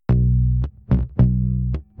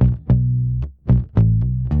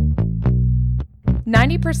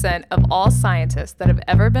90% of all scientists that have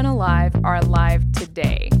ever been alive are alive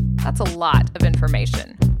today. That's a lot of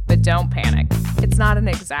information. But don't panic. It's not an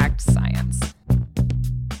exact science.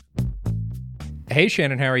 Hey,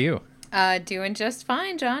 Shannon, how are you? Doing just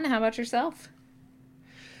fine, John. How about yourself?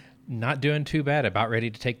 Not doing too bad. About ready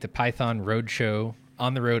to take the Python Roadshow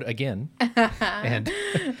on the road again and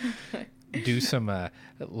do some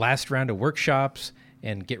last round of workshops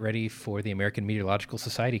and get ready for the American Meteorological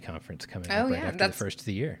Society conference coming up right after the first of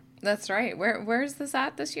the year. That's right. Where is this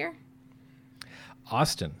at this year?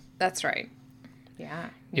 Austin. That's right. Yeah.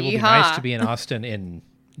 It will be nice to be in Austin in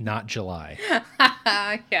not July.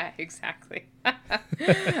 Yeah, exactly.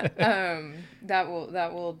 That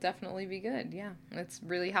will definitely be good. Yeah. It's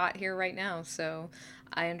really hot here right now, so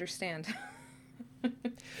I understand.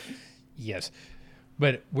 Yes.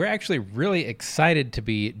 But we're actually really excited to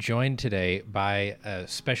be joined today by a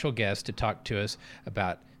special guest to talk to us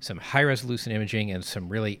about some high-resolution imaging and some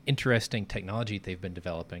really interesting technology they've been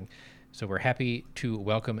developing. So we're happy to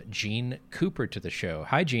welcome Gene Cooper to the show.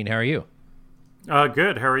 Hi, Gene. How are you?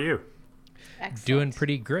 Good. How are you? Excellent. Doing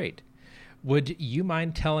pretty great. Would you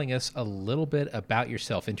mind telling us a little bit about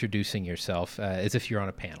yourself, introducing yourself as if you're on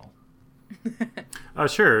a panel?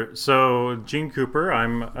 Sure. So, Gene Cooper.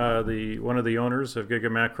 I'm one of the owners of Giga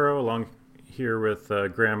Macro, along here with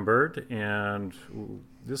Graham Bird, and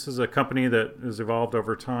this is a company that has evolved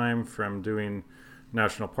over time from doing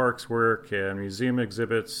national parks work and museum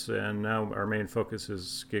exhibits, and now our main focus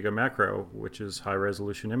is Giga Macro, which is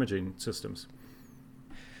high-resolution imaging systems.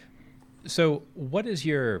 So, what is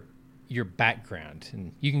your background?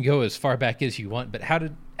 And you can go as far back as you want, but how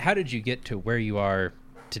did you get to where you are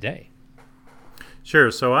today?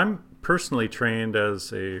 Sure. So I'm personally trained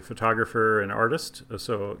as a photographer and artist.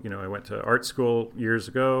 So, I went to art school years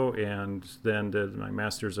ago and then did my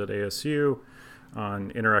master's at ASU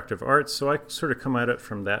on interactive arts. So I sort of come at it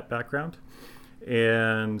from that background.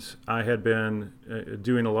 And I had been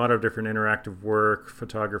doing a lot of different interactive work,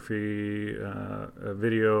 photography,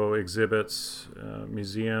 video exhibits,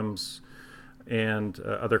 museums, and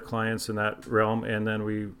other clients in that realm. And then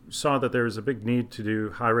we saw that there was a big need to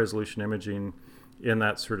do high-resolution imaging in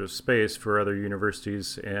that sort of space for other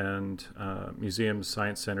universities and museums,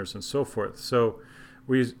 science centers, and so forth. So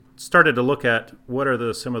we started to look at what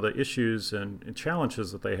are some of the issues and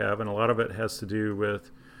challenges that they have, and a lot of it has to do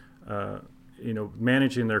with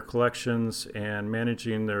managing their collections and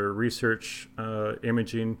managing their research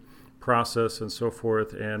imaging process and so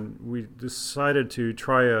forth. And we decided to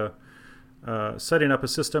try setting up a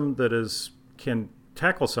system that can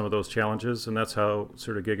tackle some of those challenges, and that's how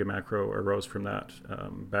sort of Giga Macro arose from that.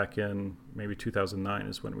 Back in maybe 2009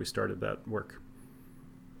 is when we started that work.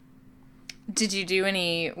 Did you do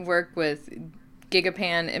any work with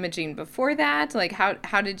GigaPan imaging before that? Like,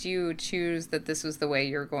 how did you choose that this was the way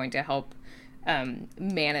you're going to help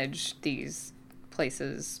manage these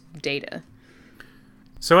places' data?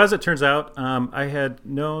 So as it turns out, I had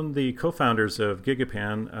known the co-founders of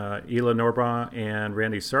GigaPan, Ela Norbaugh and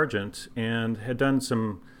Randy Sargent, and had done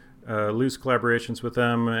some loose collaborations with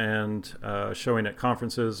them and showing at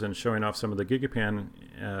conferences and showing off some of the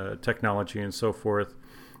GigaPan technology and so forth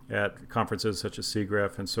at conferences such as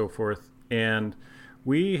SIGGRAPH and so forth. And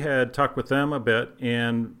we had talked with them a bit,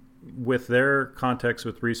 and with their contacts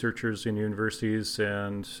with researchers in universities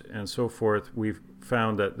and so forth, we've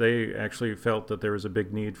found that they actually felt that there was a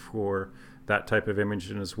big need for that type of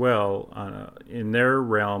imaging as well. In their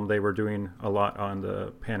realm, they were doing a lot on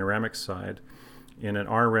the panoramic side. And in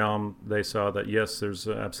our realm, they saw that, yes, there's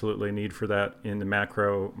absolutely a need for that in the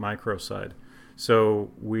micro side.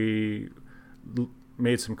 So we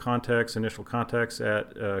made some initial contacts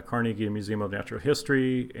at Carnegie Museum of Natural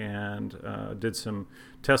History, and did some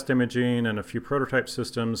test imaging and a few prototype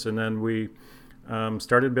systems, and then we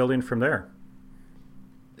started building from there.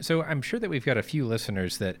 So I'm sure that we've got a few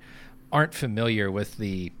listeners that aren't familiar with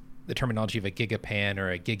the terminology of a GigaPan or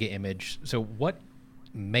a giga image. So what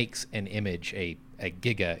makes an image a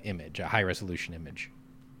giga image, a high-resolution image?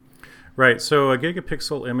 Right. So a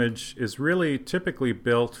gigapixel image is really typically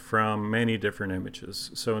built from many different images.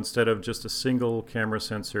 So instead of just a single camera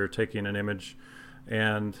sensor taking an image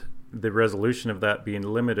and the resolution of that being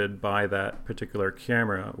limited by that particular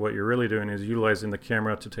camera, what you're really doing is utilizing the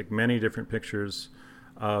camera to take many different pictures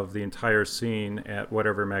of the entire scene at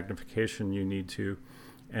whatever magnification you need to,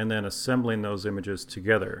 and then assembling those images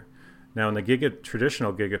together. Now in the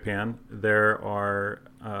traditional GigaPan, there are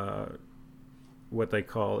what they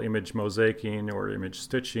call image mosaicing or image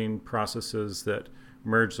stitching processes that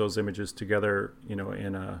merge those images together, in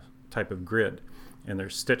a type of grid, and they're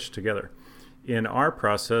stitched together. In our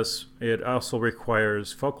process, it also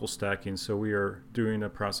requires focal stacking. So we are doing a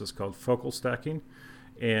process called focal stacking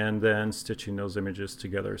and then stitching those images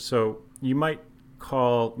together. So you might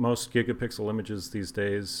call most gigapixel images these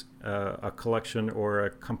days a collection or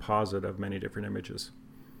a composite of many different images.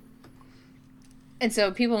 And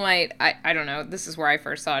so people might, I don't know, this is where I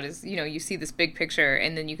first saw it is, you see this big picture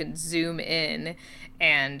and then you can zoom in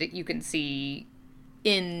and you can see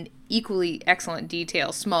in equally excellent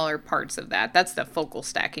detail smaller parts of that. That's the focal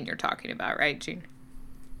stacking you're talking about, right, Gene?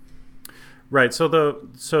 Right. So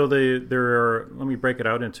there are, let me break it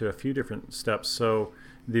out into a few different steps. So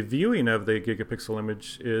the viewing of the gigapixel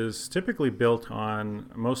image is typically built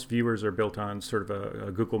on, most viewers are built on sort of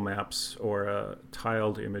a Google Maps or a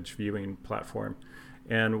tiled image viewing platform.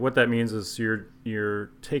 And what that means is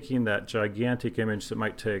you're taking that gigantic image that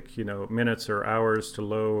might take minutes or hours to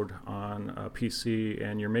load on a PC,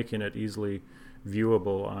 and you're making it easily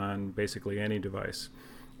viewable on basically any device.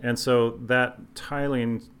 And so that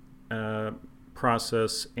tiling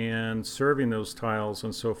process and serving those tiles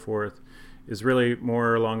and so forth is really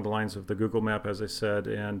more along the lines of the Google Map, as I said,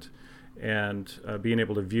 and being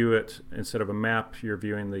able to view it instead of a map, you're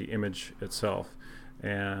viewing the image itself.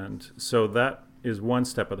 And so that is one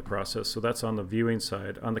step of the process. So that's on the viewing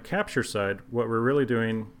side. On the capture side, what we're really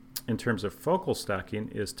doing in terms of focal stacking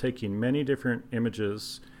is taking many different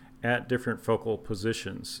images at different focal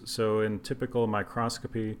positions. So in typical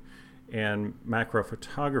microscopy and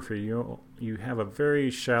macrophotography, you have a very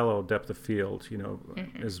shallow depth of field,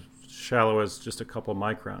 as shallow as just a couple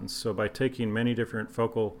microns. So by taking many different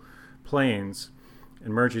focal planes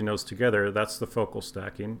and merging those together, that's the focal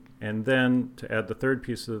stacking. And then to add the third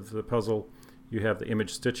piece of the puzzle, you have the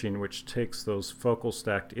image stitching, which takes those focal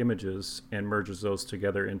stacked images and merges those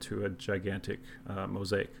together into a gigantic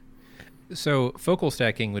mosaic. So focal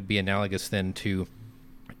stacking would be analogous then to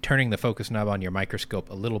turning the focus knob on your microscope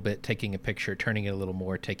a little bit, taking a picture, turning it a little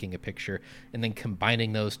more, taking a picture, and then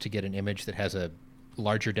combining those to get an image that has a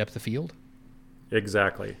larger depth of field?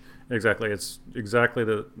 Exactly. It's exactly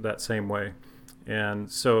that same way. And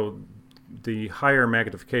so the higher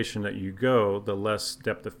magnification that you go, the less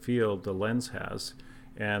depth of field the lens has,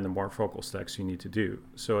 and the more focal stacks you need to do.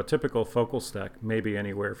 So a typical focal stack may be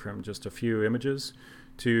anywhere from just a few images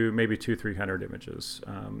to maybe 200-300 images.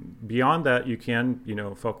 Beyond that, you can,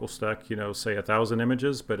 focal stack, say 1,000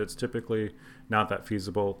 images, but it's typically not that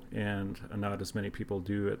feasible, and not as many people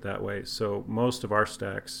do it that way. So most of our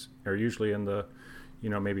stacks are usually in the,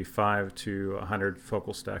 maybe 5 to 100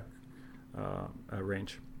 focal stack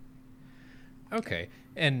range. Okay.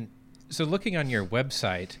 And so looking on your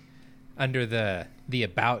website, under the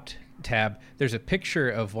About tab, there's a picture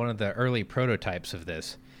of one of the early prototypes of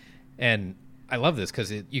this. And I love this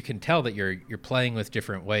because you can tell that you're playing with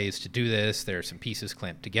different ways to do this. There are some pieces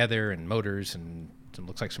clamped together and motors and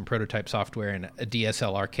looks like some prototype software and a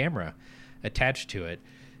DSLR camera attached to it.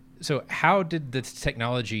 So how did this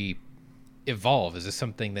technology evolve? Is this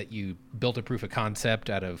something that you built a proof of concept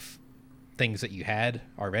out of things that you had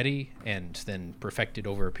already and then perfected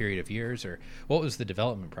over a period of years, or what was the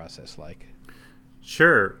development process like?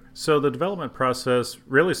 Sure. So the development process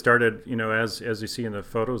really started, as you see in the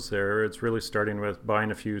photos there, it's really starting with buying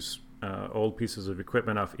a few old pieces of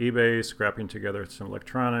equipment off eBay, scrapping together some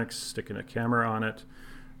electronics, sticking a camera on it,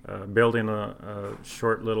 building a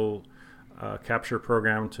short little capture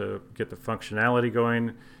program to get the functionality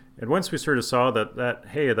going. And once we sort of saw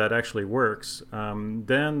that actually works,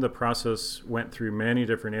 then the process went through many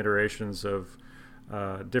different iterations of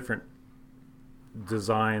different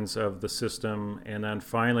designs of the system, and then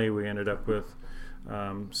finally we ended up with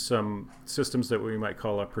some systems that we might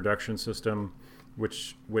call a production system,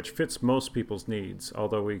 which fits most people's needs,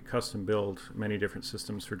 although we custom build many different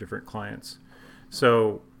systems for different clients.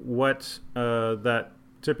 So what that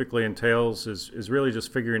typically entails is really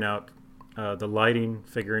just figuring out the lighting,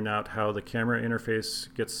 figuring out how the camera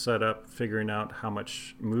interface gets set up, figuring out how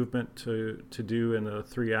much movement to do in the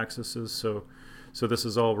 3 axes. So this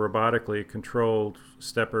is all robotically controlled,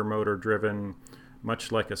 stepper motor driven,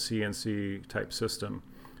 much like a CNC type system.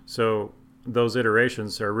 So those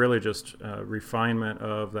iterations are really just refinement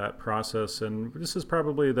of that process. And this is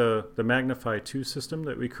probably the Magnify 2 system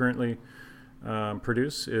that we currently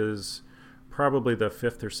produce is probably the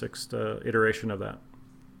 5th or 6th iteration of that.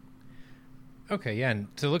 Okay, yeah. And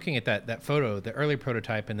so looking at that photo, the early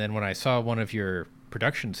prototype, and then when I saw one of your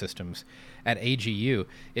production systems at AGU,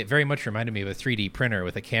 it very much reminded me of a 3D printer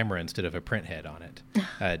with a camera instead of a print head on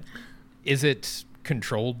it. Is it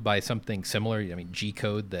controlled by something similar? I mean,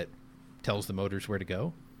 G-code that tells the motors where to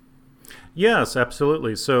go? Yes,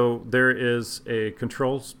 absolutely. So there is a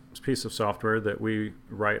controls piece of software that we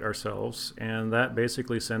write ourselves, and that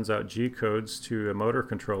basically sends out G codes to a motor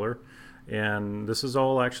controller. And this is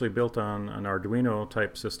all actually built on an Arduino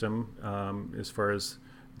type system as far as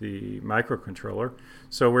the microcontroller.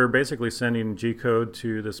 So we're basically sending G code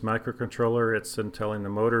to this microcontroller. It's then telling the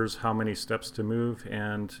motors how many steps to move,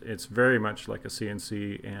 and it's very much like a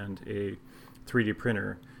CNC and a 3D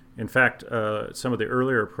printer. In fact, some of the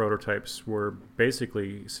earlier prototypes were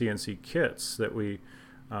basically CNC kits that we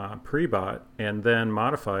pre-bought and then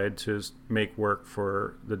modified to make work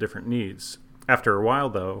for the different needs. After a while,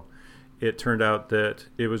 though, it turned out that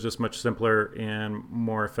it was just much simpler and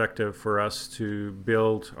more effective for us to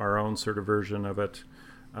build our own sort of version of it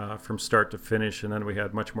from start to finish, and then we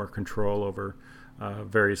had much more control over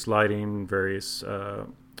various lighting, various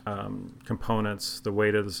components, the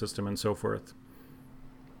weight of the system, and so forth.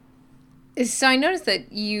 So I noticed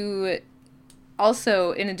that you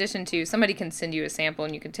also, in addition to somebody can send you a sample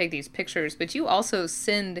and you can take these pictures, but you also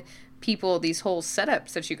send people these whole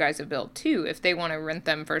setups that you guys have built too, if they want to rent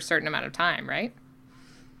them for a certain amount of time, right?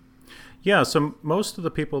 Yeah, so most of the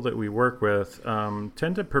people that we work with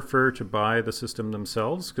tend to prefer to buy the system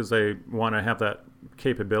themselves because they want to have that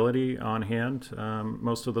capability on hand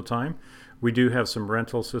most of the time. We do have some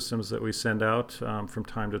rental systems that we send out from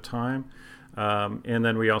time to time. And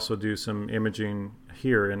then we also do some imaging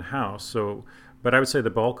here in-house. But I would say the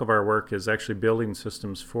bulk of our work is actually building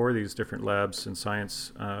systems for these different labs and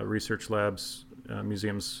science research labs,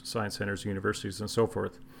 museums, science centers, universities, and so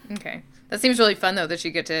forth. Okay. That seems really fun, though, that you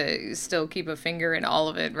get to still keep a finger in all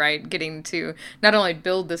of it, right? Getting to not only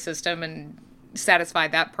build the system and satisfy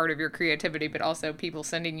that part of your creativity, but also people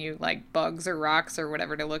sending you, like, bugs or rocks or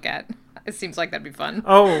whatever to look at. It seems like that'd be fun.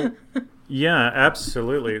 Oh, yeah,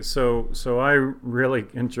 absolutely. So I really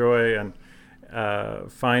enjoy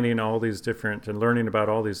finding all these different and learning about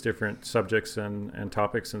all these different subjects and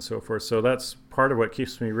topics and so forth. So that's part of what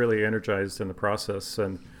keeps me really energized in the process.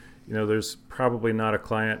 And, there's probably not a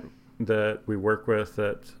client that we work with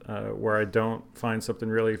that where I don't find something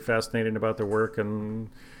really fascinating about their work and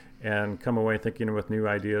come away thinking with new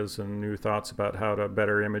ideas and new thoughts about how to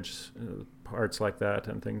better image parts like that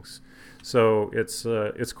and things. So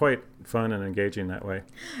it's quite fun and engaging that way.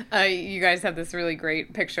 You guys have this really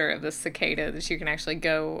great picture of the cicada that you can actually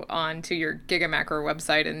go on to your Gigamacro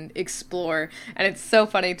website and explore. And it's so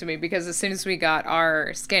funny to me because as soon as we got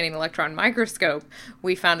our scanning electron microscope,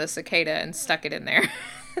 we found a cicada and stuck it in there.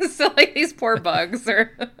 So like these poor bugs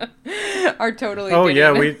are totally. Oh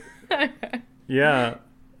yeah, yeah.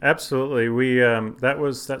 Absolutely. We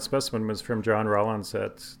that specimen was from John Rollins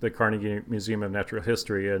at the Carnegie Museum of Natural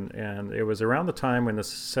History, and it was around the time when the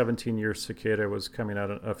 17-year cicada was coming out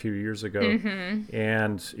a few years ago,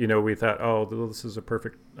 and we thought, oh, this is a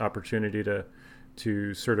perfect opportunity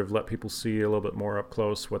to sort of let people see a little bit more up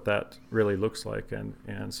close what that really looks like,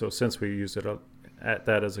 and so since we used it at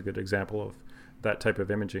that as a good example of that type of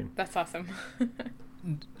imaging. That's awesome.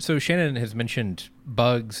 So Shannon has mentioned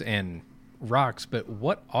bugs and rocks, but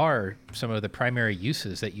what are some of the primary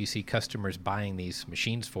uses that you see customers buying these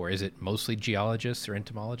machines for? Is it mostly geologists or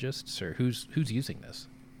entomologists, or who's using this?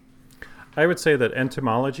 I would say that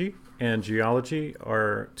entomology and geology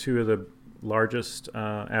are two of the largest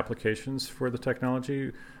applications for the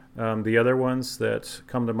technology. The other ones that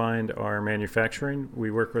come to mind are manufacturing. We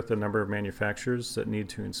work with a number of manufacturers that need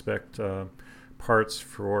to inspect parts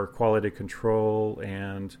for quality control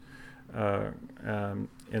and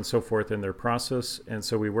so forth in their process. And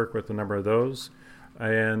so we work with a number of those.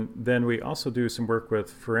 And then we also do some work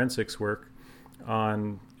with forensics work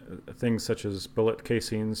on things such as bullet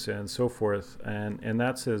casings and so forth. And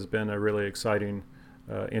that has been a really exciting,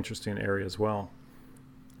 interesting area as well.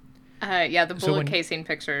 Yeah, the bullet casing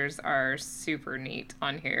pictures are super neat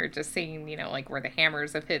on here. Just seeing, like where the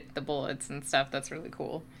hammers have hit the bullets and stuff. That's really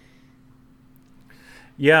cool.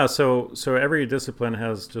 Yeah, so every discipline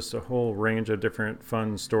has just a whole range of different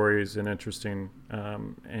fun stories and interesting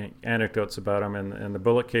anecdotes about them. And the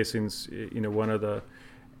bullet casings, one of the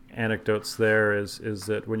anecdotes there is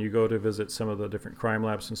that when you go to visit some of the different crime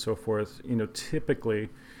labs and so forth, typically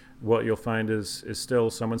what you'll find is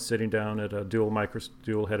still someone sitting down at a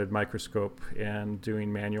dual-headed microscope and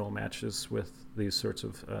doing manual matches with these sorts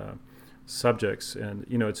of subjects. And,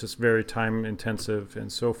 it's just very time-intensive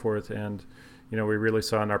and so forth. And we really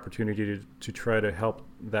saw an opportunity to try to help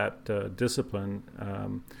that discipline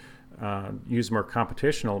use more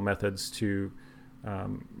computational methods to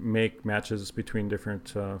make matches between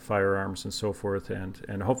different firearms and so forth,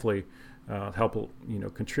 and hopefully help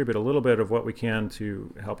contribute a little bit of what we can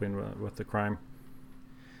to helping with the crime.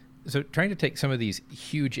 So trying to take some of these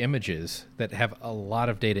huge images that have a lot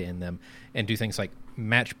of data in them and do things like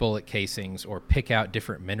match bullet casings or pick out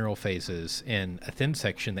different mineral phases in a thin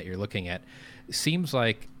section that you're looking at seems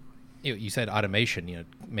like, you said automation,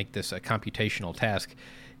 make this a computational task.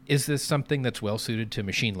 Is this something that's well suited to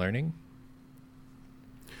machine learning?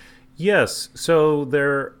 Yes. So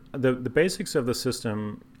the basics of the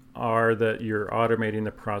system are that you're automating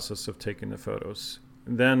the process of taking the photos.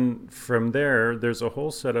 Then from there's a whole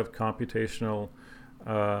set of computational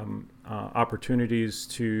opportunities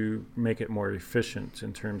to make it more efficient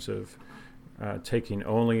in terms of taking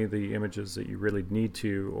only the images that you really need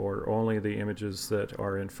to, or only the images that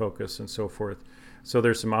are in focus and so forth. So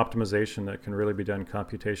there's some optimization that can really be done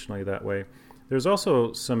computationally that way. There's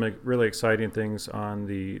also some really exciting things on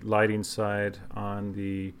the lighting side, on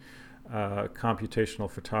the computational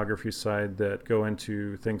photography side, that go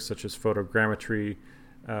into things such as photogrammetry,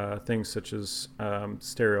 things such as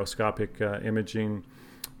stereoscopic imaging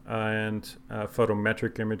and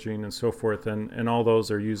photometric imaging and so forth. And all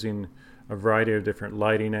those are using a variety of different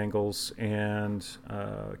lighting angles and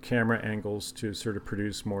camera angles to sort of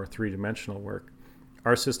produce more three-dimensional work.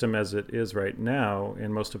 Our system as it is right now,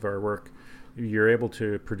 in most of our work, you're able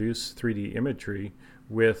to produce 3D imagery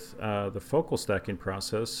with the focal stacking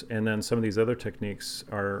process, and then some of these other techniques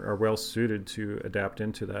are well suited to adapt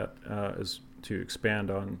into that as to expand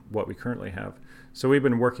on what we currently have. So we've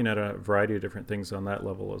been working at a variety of different things on that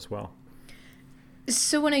level as well.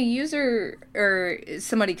 So when a user or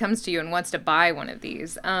somebody comes to you and wants to buy one of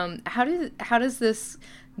these, how does this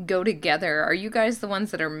go together? Are you guys the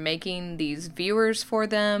ones that are making these viewers for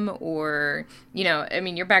them, or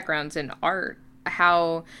your background's in art?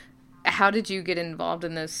 How did you get involved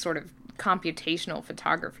in this sort of computational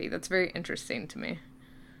photography? That's very interesting to me.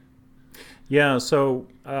 Yeah, so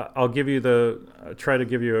I'll try to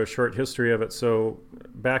give you a short history of it. So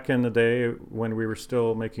back in the day when we were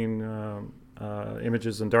still making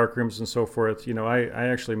images in darkrooms and so forth, I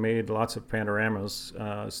actually made lots of panoramas,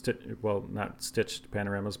 not stitched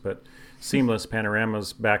panoramas, but seamless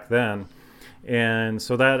panoramas back then. And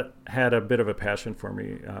so that had a bit of a passion for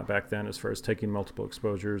me back then, as far as taking multiple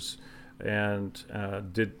exposures and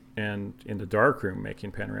in the darkroom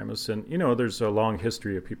making panoramas. And there's a long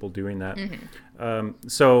history of people doing that. Mm-hmm.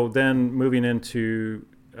 So then moving into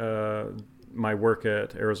my work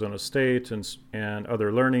at Arizona State and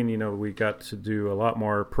other learning, we got to do a lot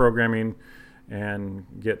more programming and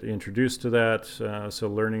get introduced to that. So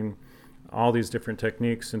learning all these different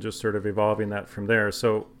techniques and just sort of evolving that from there.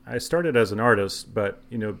 So I started as an artist, but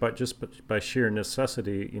just by sheer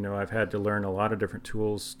necessity, I've had to learn a lot of different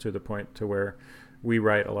tools to the point to where we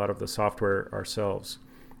write a lot of the software ourselves.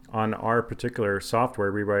 On our particular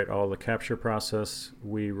software, we write all the capture process.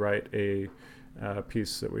 We write a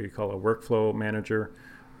piece that we call a workflow manager,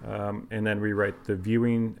 and then we write the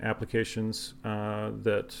viewing applications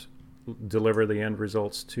that deliver the end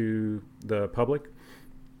results to the public.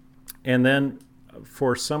 And then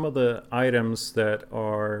for some of the items that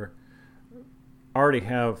already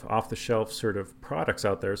have off-the-shelf sort of products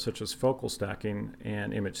out there, such as focal stacking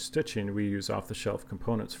and image stitching, we use off-the-shelf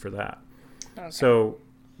components for that. Okay. So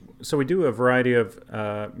we do a variety of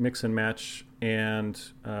mix and match and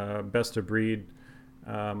best-of-breed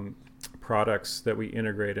products that we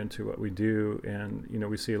integrate into what we do, and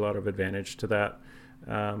we see a lot of advantage to that.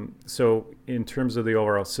 So in terms of the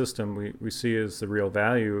overall system, we see as the real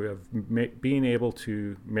value of being able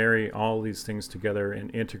to marry all these things together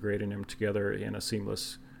and integrating them together in a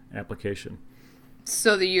seamless application.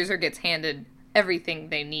 So the user gets handed everything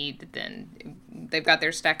they need, then they've got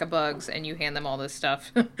their stack of bugs and you hand them all this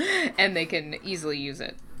stuff and they can easily use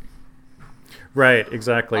it. Right,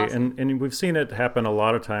 exactly. Awesome. And we've seen it happen a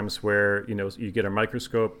lot of times where, you get a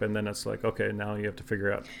microscope and then it's like, okay, now you have to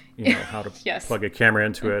figure out, how to yes. plug a camera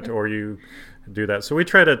into it, or you do that. So we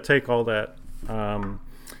try to take all that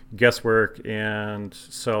guesswork and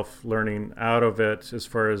self-learning out of it as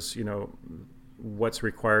far as, what's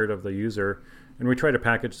required of the user. And we try to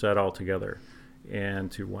package that all together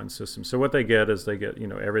into one system. So what they get is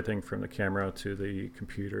everything from the camera to the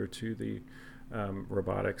computer to the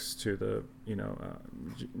robotics to the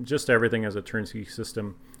just everything as a turnkey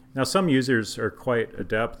system. Now some users are quite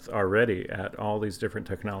adept already at all these different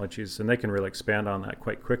technologies, and they can really expand on that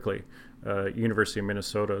quite quickly. University of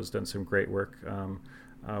Minnesota has done some great work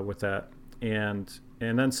with that, and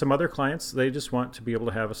then some other clients, they just want to be able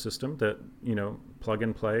to have a system that plug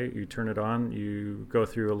and play. You turn it on, you go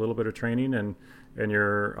through a little bit of training, and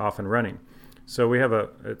you're off and running. So we have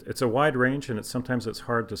it's a wide range, and sometimes it's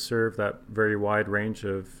hard to serve that very wide range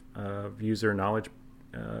of user knowledge,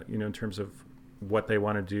 in terms of what they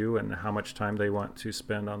want to do and how much time they want to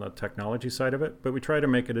spend on the technology side of it, but we try to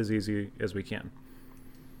make it as easy as we can.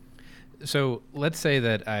 So let's say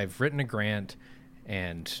that I've written a grant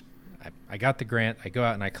and I got the grant, I go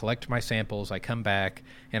out and I collect my samples, I come back,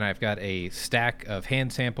 and I've got a stack of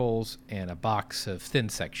hand samples and a box of thin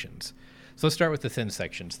sections. So let's start with the thin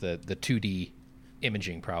sections, the 2D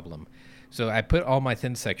imaging problem. So I put all my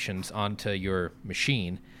thin sections onto your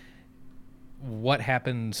machine. What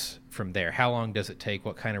happens from there? How long does it take?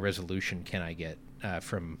 What kind of resolution can I get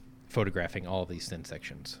from photographing all of these thin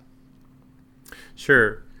sections?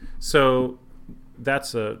 Sure. So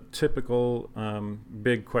that's a typical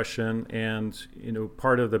big question, and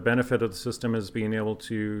part of the benefit of the system is being able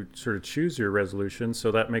to sort of choose your resolution.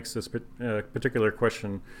 So that makes this particular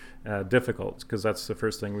question difficult, because that's the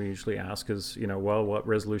first thing we usually ask is, well, what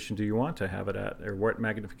resolution do you want to have it at, or what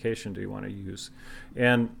magnification do you want to use?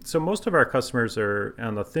 And so most of our customers are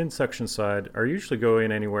on the thin section side are usually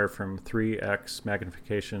going anywhere from 3x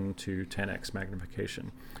magnification to 10x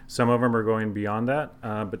magnification. Some of them are going beyond that,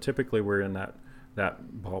 but typically we're in that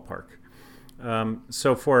ballpark.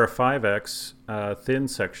 So for a 5x thin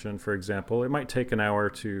section, for example, it might take an hour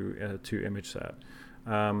to image that.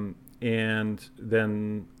 And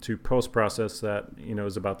then to post-process that,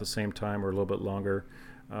 is about the same time or a little bit longer.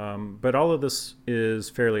 But all of this is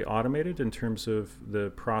fairly automated in terms of the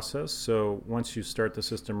process. So once you start the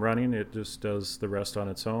system running, it just does the rest on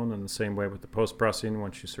its own. And the same way with the post-processing,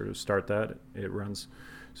 once you sort of start that, it runs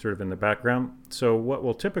sort of in the background. So what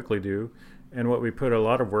we'll typically do, and what we put a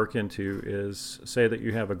lot of work into, is say that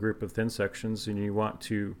you have a group of thin sections and you want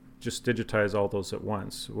to just digitize all those at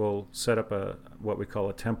once. We'll set up what we call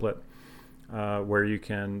a template where you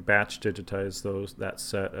can batch digitize that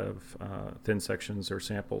set of thin sections or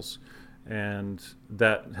samples. And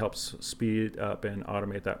that helps speed up and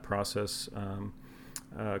automate that process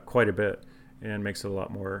quite a bit, and makes it a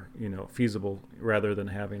lot more feasible, rather than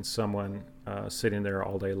having someone sitting there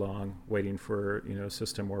all day long waiting for a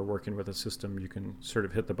system, or working with a system. You can sort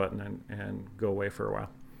of hit the button and go away for a while.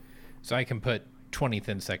 So I can put 20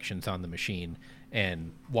 thin sections on the machine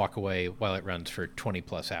and walk away while it runs for 20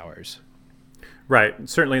 plus hours. Right.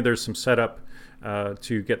 Certainly there's some setup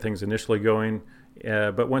to get things initially going,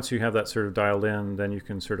 but once you have that sort of dialed in, then you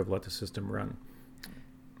can sort of let the system run.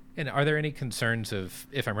 And are there any concerns of,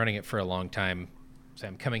 if I'm running it for a long time, say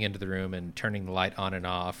I'm coming into the room and turning the light on and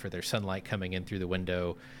off, or there's sunlight coming in through the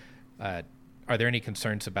window, are there any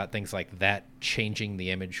concerns about things like that changing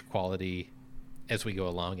the image quality as we go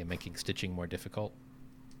along and making stitching more difficult?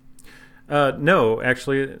 No,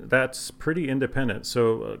 actually, that's pretty independent.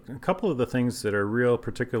 So a couple of the things that are real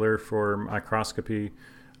particular for microscopy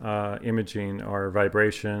imaging are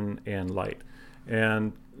vibration and light.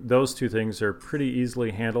 And those two things are pretty easily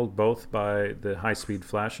handled both by the high-speed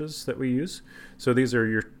flashes that we use. So these are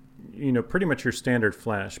your, pretty much your standard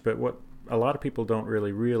flash. But what a lot of people don't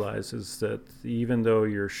really realize is that even though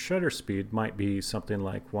your shutter speed might be something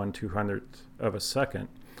like 1/200th of a second,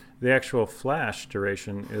 the actual flash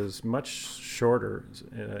duration is much shorter,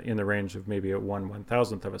 in the range of maybe a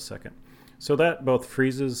 1/1000th of a second. So that both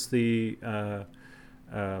freezes the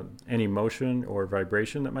any motion or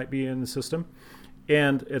vibration that might be in the system.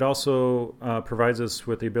 And it also provides us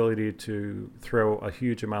with the ability to throw a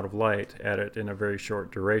huge amount of light at it in a very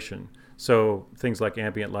short duration. So things like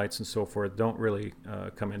ambient lights and so forth don't really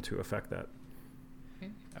come into effect that.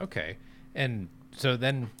 Okay. And so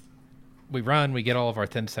then we get all of our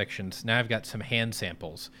thin sections. Now I've got some hand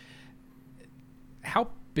samples. How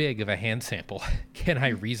big of a hand sample can I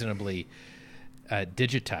reasonably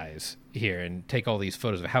digitize here and take all these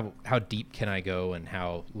photos of? How deep can I go, and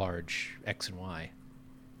how large X and Y?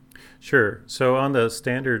 Sure. So on the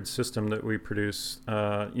standard system that we produce,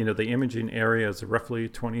 the imaging area is roughly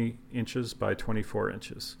 20 inches by 24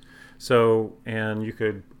 inches. So, and you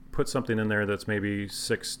could put something in there that's maybe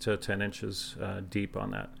 6 to 10 inches deep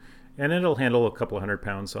on that. And it'll handle a couple 100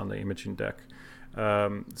 pounds on the imaging deck.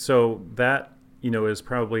 So that, is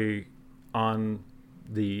probably on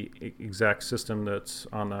the exact system that's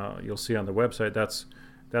on you'll see on the website.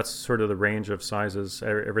 That's sort of the range of sizes,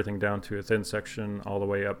 everything down to a thin section all the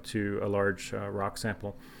way up to a large rock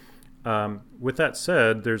sample. With that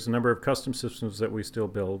said, there's a number of custom systems that we still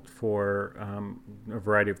build for a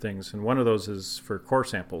variety of things, and one of those is for core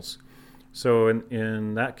samples. So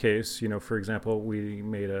in that case, for example, we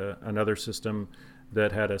made another system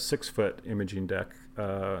that had a 6-foot imaging deck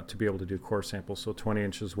to be able to do core samples, so 20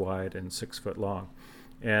 inches wide and 6 foot long.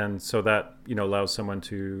 And so that allows someone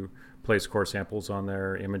to place core samples on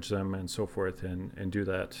there, image them, and so forth, and do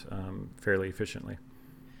that fairly efficiently.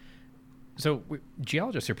 So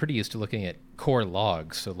geologists are pretty used to looking at core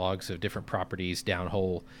logs, so logs of different properties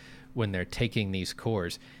downhole when they're taking these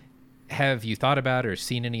cores. Have you thought about or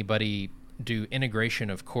seen anybody do integration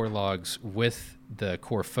of core logs with the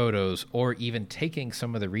core photos, or even taking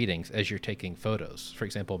some of the readings as you're taking photos? For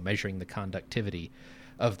example, measuring the conductivity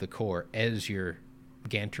of the core as your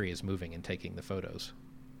gantry is moving and taking the photos.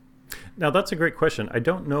 Now, that's a great question. I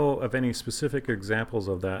don't know of any specific examples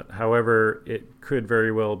of that. However, it could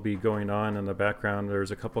very well be going on in the background.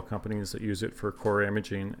 There's a couple of companies that use it for core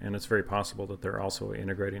imaging, and it's very possible that they're also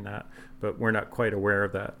integrating that, but we're not quite aware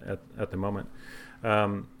of that at the moment.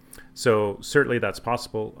 So certainly that's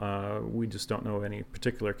possible. We just don't know any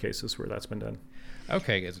particular cases where that's been done.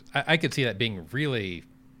 Okay, 'cause I could see that being a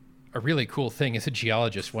really cool thing as a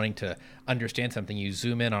geologist wanting to understand something. You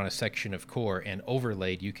zoom in on a section of core, and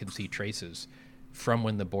overlaid you can see traces from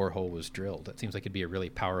when the borehole was drilled. That seems like it'd be a really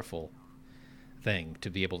powerful thing to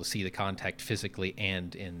be able to see the contact physically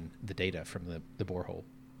and in the data from the borehole.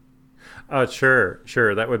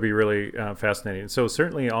 Sure. That would be really fascinating. So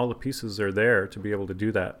certainly all the pieces are there to be able to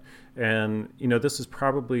do that. And, this is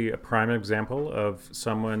probably a prime example of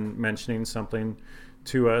someone mentioning something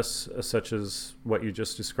to us, such as what you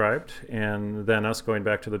just described, and then us going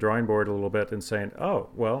back to the drawing board a little bit and saying, oh,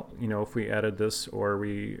 well, if we added this or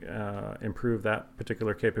we improve that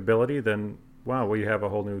particular capability, then wow, we have a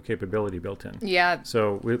whole new capability built in. Yeah.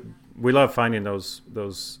 So we love finding those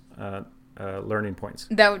learning points.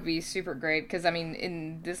 That would be super great, because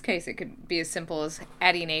in this case it could be as simple as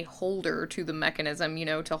adding a holder to the mechanism,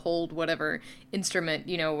 to hold whatever instrument,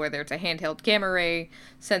 whether it's a handheld gamma ray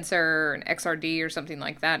sensor, an XRD or something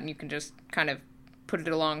like that, and you can just kind of put it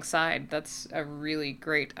alongside. That's a really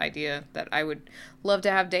great idea that I would love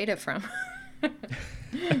to have data from.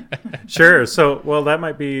 Sure. So, well, that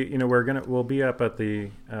might be, we'll be up at the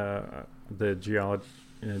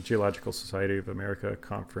Geological Society of America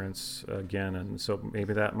conference again, and so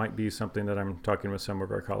maybe that might be something that I'm talking with some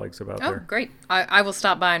of our colleagues about there. Oh, great. I will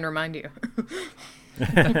stop by and remind you.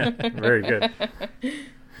 Very good.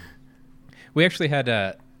 We actually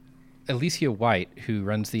had Alicia White, who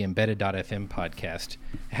runs the Embedded.fm podcast,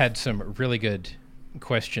 had some really good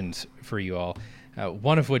questions for you all.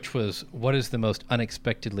 One of which was, what is the most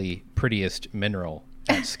unexpectedly prettiest mineral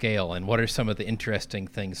at scale, and what are some of the interesting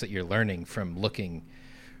things that you're learning from looking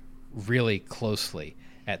really closely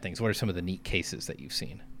at things? What are some of the neat cases that you've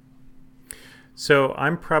seen? So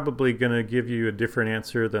I'm probably going to give you a different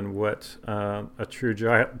answer than what a true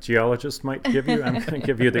geologist might give you. I'm going to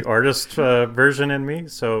give you the artist version in me.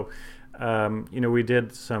 So, we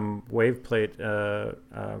did some wave plate,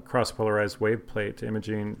 cross-polarized wave plate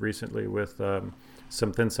imaging recently with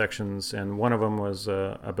some thin sections, and one of them was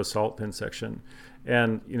a basalt thin section.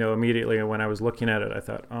 And, immediately when I was looking at it, I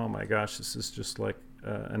thought, oh my gosh, this is just like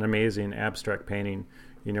an amazing abstract painting,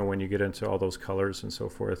 when you get into all those colors and so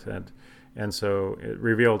forth. And so it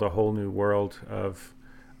revealed a whole new world of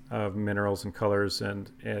minerals and colors,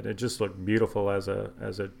 and it just looked beautiful as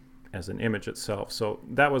an image itself. So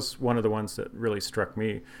that was one of the ones that really struck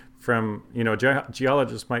me. From,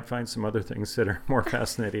 geologists might find some other things that are more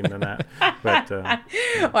fascinating than that. But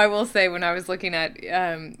well, I will say, when I was looking at,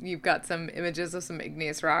 you've got some images of some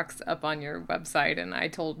igneous rocks up on your website, and I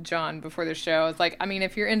told John before the show, I was like,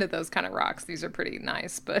 if you're into those kind of rocks, these are pretty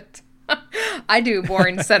nice, but I do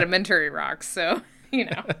boring sedimentary rocks, so,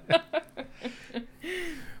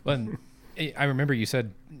 Well, I remember you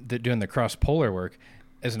said that doing the cross-polar work,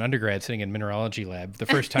 as an undergrad sitting in mineralogy lab, the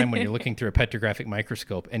first time when you're looking through a petrographic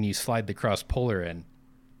microscope and you slide the cross-polar in,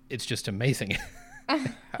 it's just amazing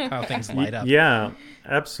how things light up. Yeah,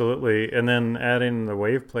 absolutely. And then adding the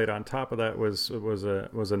wave plate on top of that was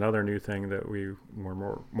another new thing that we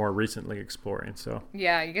were more recently exploring. So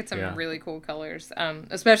yeah, you get some really cool colors,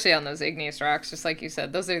 especially on those igneous rocks. Just like you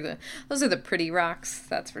said, those are the pretty rocks.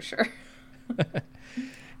 That's for sure.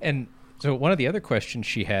 And so one of the other questions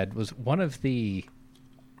she had was, one of the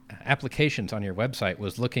applications on your website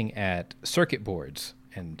was looking at circuit boards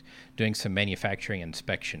and doing some manufacturing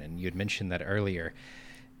inspection, and you had mentioned that earlier.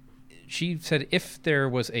 She said if there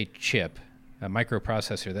was a chip, a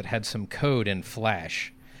microprocessor that had some code in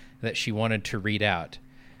Flash that she wanted to read out,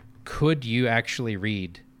 could you actually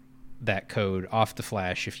read that code off the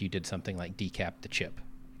Flash if you did something like decap the chip?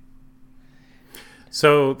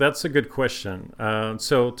 So that's a good question.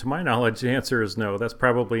 So to my knowledge, the answer is no. That's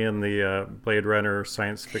probably in the Blade Runner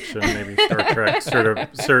science fiction, maybe Star Trek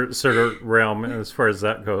sort of realm as far as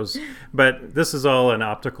that goes. But this is all an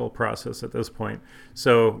optical process at this point.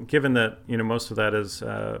 So given that most of that is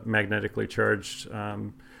magnetically charged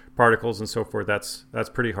particles and so forth, that's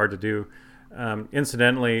pretty hard to do.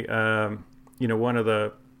 Incidentally, one of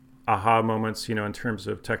the aha moments, in terms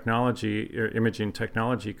of technology, or imaging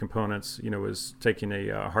technology components, was taking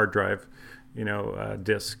a hard drive,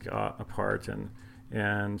 disk apart, and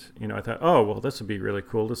I thought, oh well, this would be really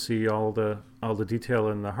cool to see all the detail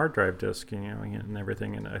in the hard drive disk, and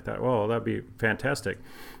everything. And I thought, well, that'd be fantastic.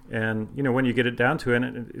 And when you get it down to it,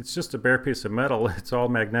 it's just a bare piece of metal. It's all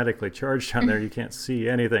magnetically charged on there. You can't see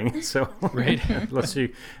anything. So right.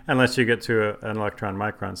 unless you get to an electron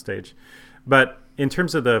micron stage. But in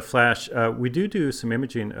terms of the flash, we do some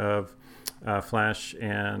imaging of flash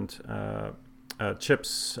and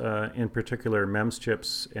chips, in particular MEMS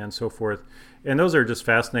chips and so forth. And those are just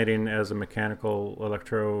fascinating as a mechanical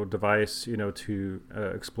electro device, to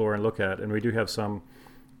explore and look at. And we do have some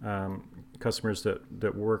customers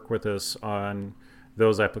that work with us on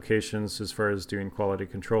those applications as far as doing quality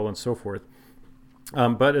control and so forth.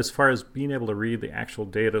 But as far as being able to read the actual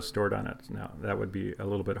data stored on it, now that would be a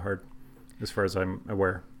little bit hard as far as I'm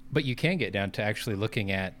aware. But you can get down to actually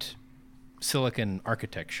looking at silicon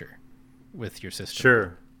architecture with your system.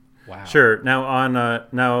 Sure. Wow. Sure.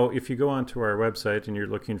 Now if you go onto our website and you're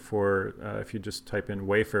looking for, if you just type in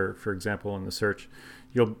wafer, for example, in the search,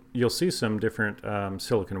 you'll see some different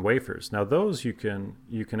silicon wafers. Now those you can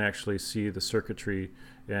actually see the circuitry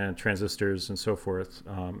and transistors and so forth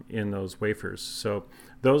in those wafers. So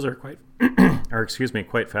those are quite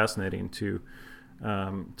fascinating to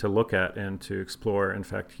look at and to explore. In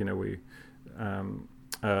fact, we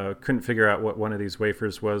couldn't figure out what one of these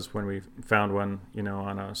wafers was when we found one,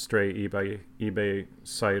 on a stray eBay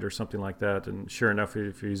site or something like that. And sure enough,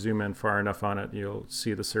 if you zoom in far enough on it, you'll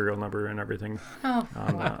see the serial number and everything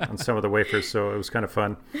on some of the wafers. So it was kind of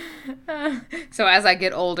fun. So as I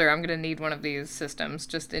get older, I'm going to need one of these systems,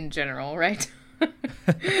 just in general, right?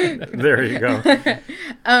 There you go.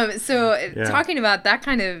 Talking about that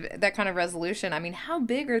kind of resolution, I mean, how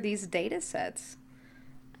big are these data sets?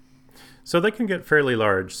 So they can get fairly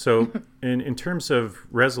large. So in terms of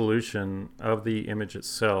resolution of the image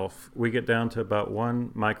itself, we get down to about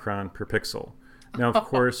 1 micron per pixel. Now, of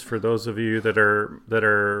course, for those of you that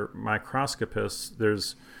are microscopists,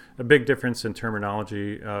 there's a big difference in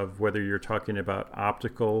terminology of whether you're talking about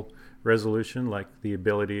optical resolution, like the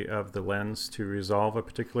ability of the lens to resolve a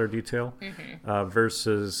particular detail,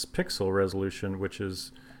 versus pixel resolution, which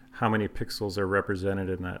is how many pixels are represented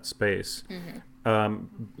in that space.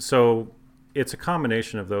 So it's a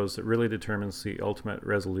combination of those that really determines the ultimate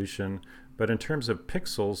resolution. But in terms of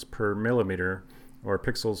pixels per millimeter or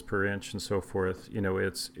pixels per inch and so forth,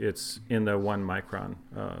 it's in the 1 micron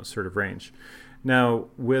sort of range. Now,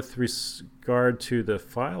 with regard to the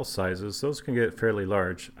file sizes, those can get fairly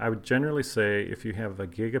large. I would generally say if you have a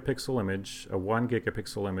gigapixel image, a 1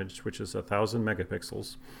 gigapixel image, which is 1,000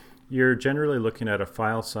 megapixels, you're generally looking at a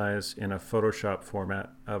file size in a Photoshop format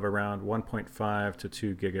of around 1.5 to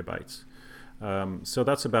 2 gigabytes. So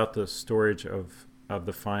that's about the storage of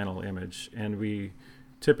the final image. And we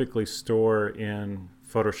typically store in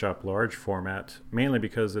Photoshop large format, mainly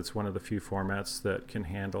because it's one of the few formats that can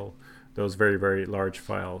handle those very, very large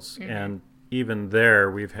files. And even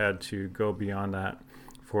there, we've had to go beyond that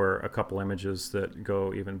for a couple images that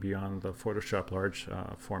go even beyond the Photoshop large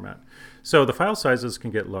format. So the file sizes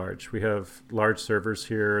can get large. We have large servers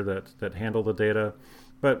here that handle the data,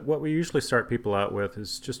 but what we usually start people out with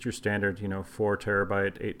is just your standard, 4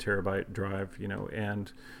 terabyte, 8 terabyte drive,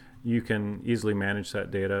 and you can easily manage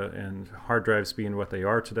that data. And hard drives being what they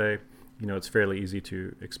are today, it's fairly easy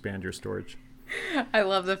to expand your storage. I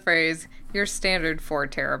love the phrase, your standard 4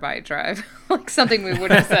 terabyte drive. Like something we would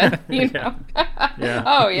have said, know. Yeah.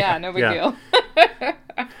 Oh, yeah, no big deal.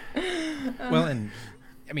 Well, and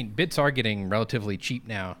I mean, bits are getting relatively cheap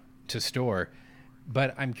now to store,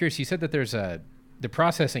 but I'm curious, you said that the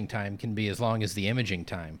processing time can be as long as the imaging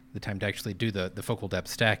time, the time to actually do the focal depth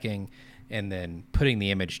stacking and then putting the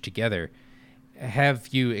image together. Have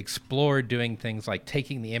you explored doing things like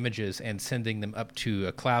taking the images and sending them up to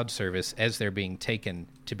a cloud service as they're being taken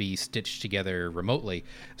to be stitched together remotely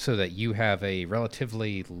so that you have a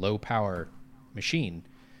relatively low power machine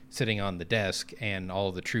sitting on the desk and all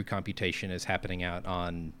of the true computation is happening out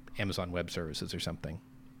on Amazon Web Services or something?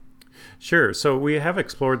 Sure. So we have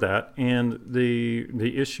explored that, and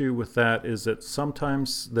the issue with that is that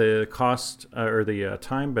sometimes the cost or the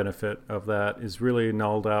time benefit of that is really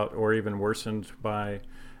nulled out or even worsened by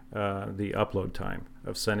the upload time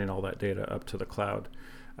of sending all that data up to the cloud.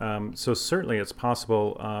 So certainly it's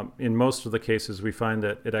possible. In most of the cases, we find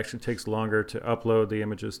that it actually takes longer to upload the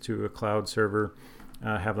images to a cloud server,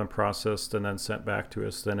 have them processed, and then sent back to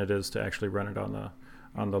us than it is to actually run it on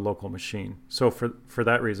the local machine. So for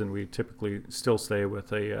that reason, we typically still stay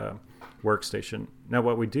with a workstation. Now,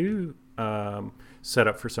 what we do set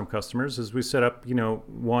up for some customers is we set up,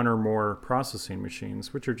 one or more processing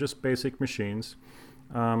machines, which are just basic machines.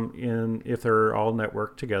 If they're all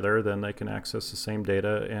networked together, then they can access the same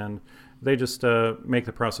data, and they just make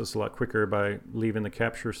the process a lot quicker by leaving the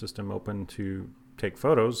capture system open to take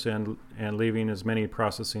photos and leaving as many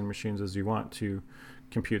processing machines as you want to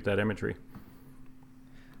compute that imagery.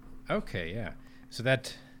 Okay, yeah. So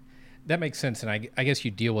that makes sense, and I guess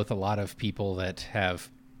you deal with a lot of people that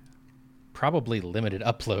have probably limited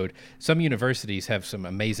upload. Some universities have some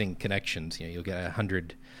amazing connections. You'll get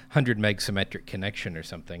 100 meg symmetric connection or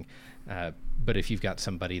something. But if you've got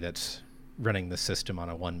somebody that's running the system on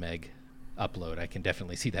a 1 meg upload, I can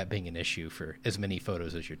definitely see that being an issue for as many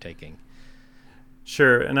photos as you're taking.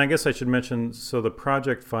 Sure, and I guess I should mention, so the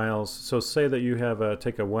project files, so say that you have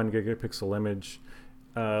take a 1 gigapixel image.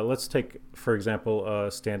 Let's take, for example,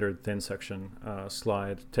 a standard thin section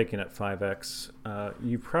slide, taking it 5x.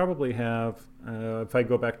 You probably have, if I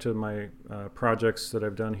go back to my projects that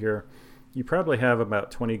I've done here, you probably have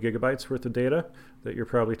about 20 gigabytes worth of data that you're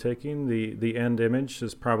probably taking. The end image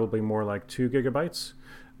is probably more like 2 gigabytes.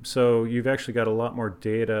 So you've actually got a lot more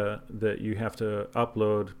data that you have to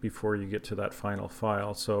upload before you get to that final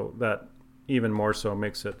file. So that even more so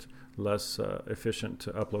makes it less efficient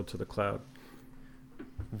to upload to the cloud.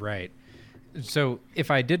 Right. So if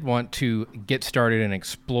I did want to get started and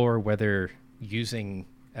explore whether using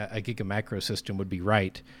a Gigamacro system would be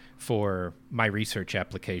right for my research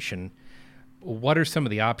application, what are some of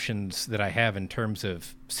the options that I have in terms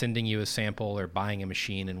of sending you a sample or buying a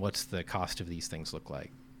machine, and what's the cost of these things look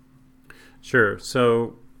like? Sure.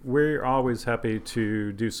 So we're always happy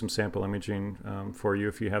to do some sample imaging for you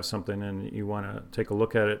if you have something and you want to take a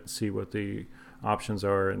look at it, see what the options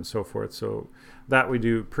are and so forth. So that we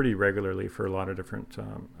do pretty regularly for a lot of different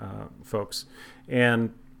folks.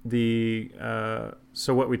 And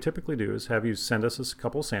so what we typically do is have you send us a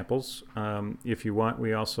couple samples. If you want,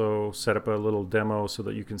 we also set up a little demo so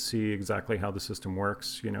that you can see exactly how the system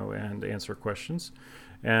works, and answer questions.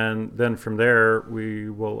 And then from there,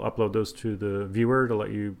 we will upload those to the viewer to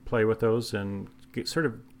let you play with those and sort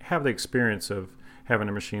of have the experience of having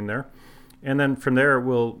a machine there. And then from there,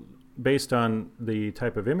 based on the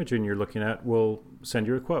type of imaging you're looking at, we'll send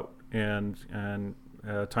you a quote and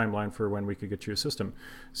a timeline for when we could get you a system.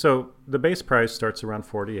 So the base price starts around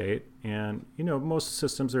 $48, and most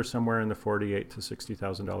systems are somewhere in the $48,000 to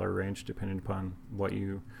 $60,000 range, depending upon what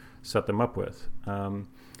you set them up with.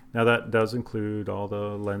 Now that does include all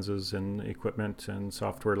the lenses and equipment and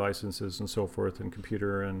software licenses and so forth, and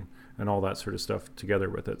computer and all that sort of stuff together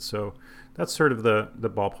with it. So that's sort of the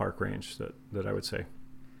ballpark range that I would say.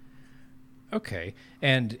 Okay.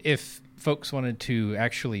 And if folks wanted to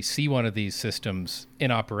actually see one of these systems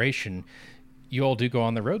in operation, you all do go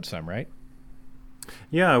on the road some, right?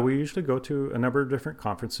 Yeah, we usually go to a number of different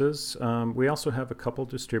conferences. We also have a couple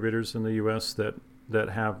distributors in the U.S. that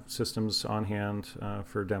have systems on hand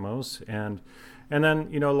for demos. And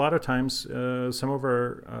then, a lot of times, some of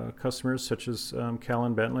our customers, such as Cal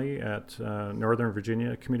and Bentley at Northern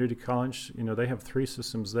Virginia Community College, they have 3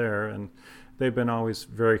 systems there, and they've been always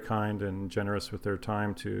very kind and generous with their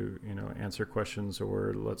time to, answer questions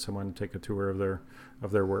or let someone take a tour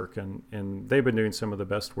of their work. And they've been doing some of the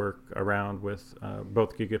best work around with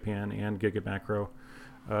both GigaPan and Gigamacro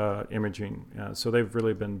imaging. So they've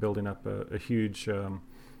really been building up a huge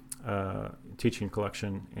teaching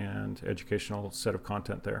collection and educational set of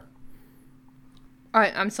content there.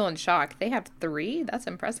 I'm still in shock. They have 3? That's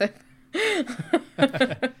impressive.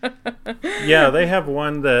 Yeah, they have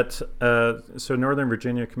one that, so Northern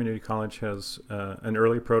Virginia Community College has an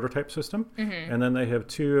early prototype system, and then they have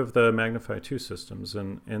 2 of the Magnify 2 systems,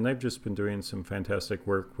 and they've just been doing some fantastic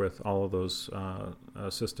work with all of those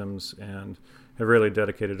systems, and have really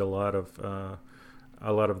dedicated a lot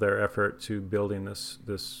of their effort to building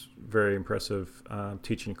this very impressive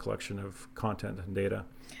teaching collection of content and data.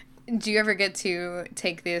 Do you ever get to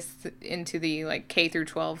take this into the K through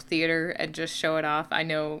 12 theater and just show it off? I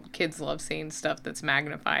know kids love seeing stuff that's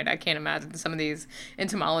magnified. I can't imagine some of these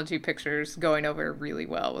entomology pictures going over really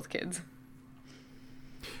well with kids.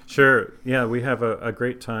 Sure. Yeah, we have a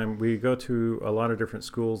great time. We go to a lot of different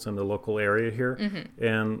schools in the local area here.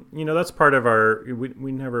 And, that's part of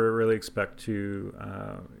we never really expect to,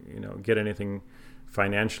 get anything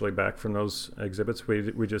financially back from those exhibits.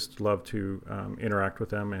 We just love to interact with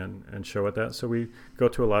them and show at that. So we go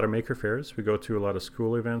to a lot of maker fairs. We go to a lot of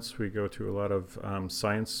school events. We go to a lot of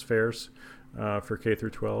science fairs for K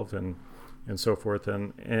through 12 and so forth.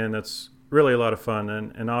 And it's really a lot of fun.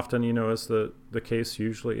 And often, as the case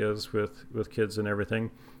usually is with kids and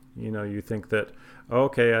everything, You think that, oh,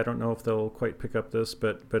 okay, I don't know if they'll quite pick up this,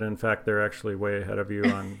 but in fact they're actually way ahead of you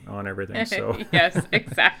on everything. So yes,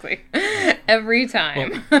 exactly. Every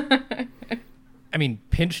time. Well, I mean,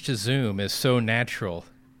 pinch to zoom is so natural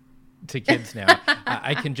to kids now.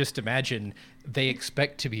 I can just imagine they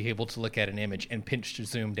expect to be able to look at an image and pinch to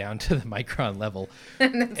zoom down to the micron level.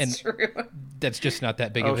 That's true. That's just not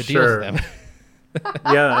that big of a deal sure. to them.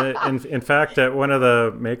 Yeah, in fact, at one of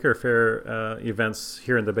the Maker Faire events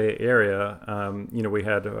here in the Bay Area, we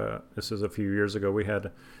had, this is a few years ago, we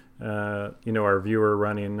had, our viewer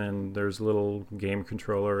running, and there's a little game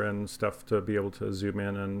controller and stuff to be able to zoom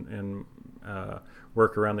in and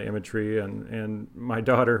work around the imagery. And my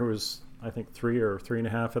daughter, who was, I think, 3 or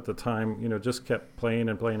 3.5 at the time, just kept playing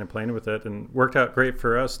and playing and playing with it, and worked out great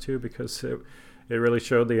for us too, because it really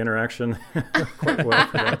showed the interaction quite well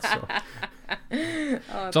for that. So.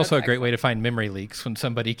 It's also a great way to find memory leaks when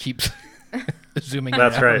somebody keeps zooming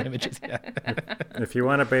That's around right. on images. Yeah. If you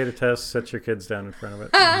want a beta test, set your kids down in front of it.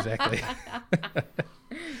 Exactly.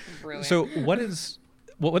 Brilliant. So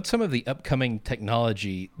what's some of the upcoming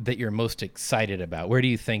technology that you're most excited about? Where do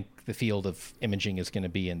you think the field of imaging is going to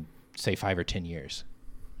be in, say, 5 or 10 years?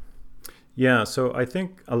 Yeah, so I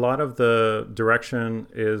think a lot of the direction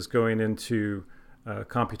is going into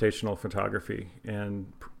computational photography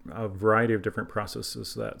and a variety of different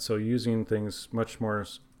processes so using things much more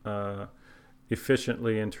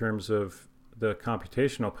efficiently in terms of the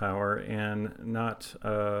computational power, and not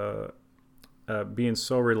being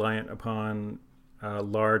so reliant upon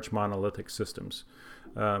large monolithic systems.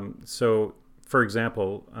 So for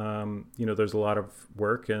example, there's a lot of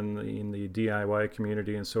work in the DIY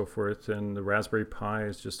community and so forth, and the Raspberry Pi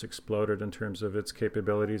has just exploded in terms of its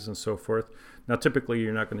capabilities and so forth. Now, typically,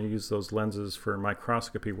 you're not going to use those lenses for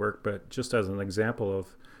microscopy work, but just as an example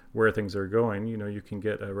of where things are going, you can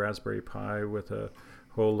get a Raspberry Pi with a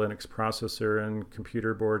whole Linux processor and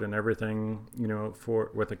computer board and everything,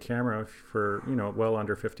 with a camera for, well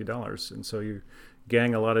under $50. And so you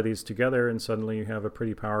gang a lot of these together, and suddenly you have a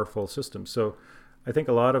pretty powerful system. So I think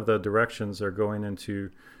a lot of the directions are going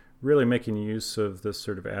into really making use of this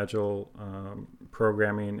sort of agile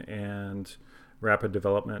programming and rapid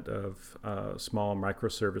development of small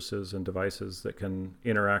microservices and devices that can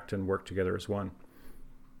interact and work together as one.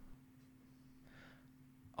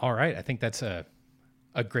 All right. I think that's a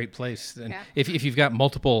great place. And if you've got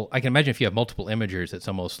multiple, I can imagine if you have multiple imagers, it's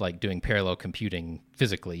almost like doing parallel computing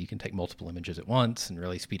physically. You can take multiple images at once and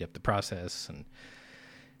really speed up the process. And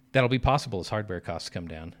that'll be possible as hardware costs come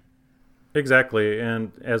down. Exactly.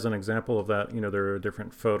 And as an example of that, there are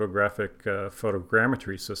different photographic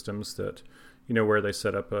photogrammetry systems that, where they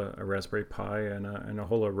set up a Raspberry Pi and a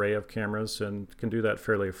whole array of cameras, and can do that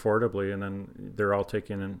fairly affordably. And then they're all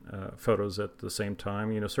taking photos at the same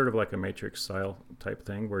time, sort of like a Matrix style type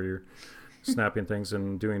thing where you're snapping things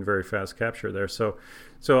and doing very fast capture there. So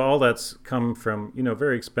all that's come from,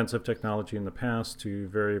 very expensive technology in the past to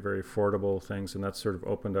very, very affordable things. And that's sort of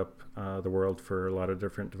opened up the world for a lot of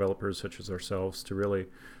different developers such as ourselves to really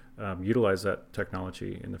utilize that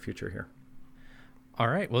technology in the future here. All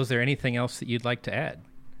right. Well, is there anything else that you'd like to add?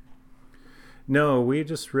 No, we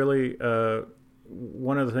just really,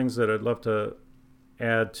 one of the things that I'd love to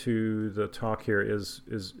add to the talk here is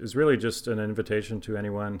really just an invitation to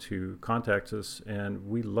anyone to contact us. And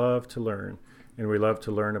we love to learn, and we love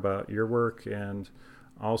to learn about your work and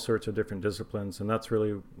all sorts of different disciplines. And that's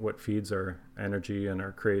really what feeds our energy and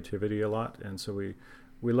our creativity a lot. And so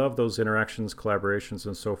we love those interactions, collaborations,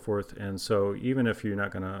 and so forth. And so even if you're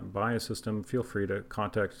not going to buy a system, feel free to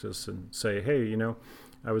contact us and say, hey,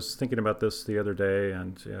 I was thinking about this the other day,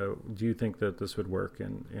 and do you think that this would work?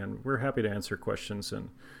 And we're happy to answer questions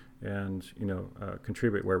and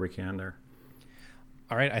contribute where we can there.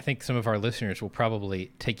 All right. I think some of our listeners will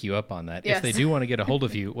probably take you up on that. Yes. If they do want to get a hold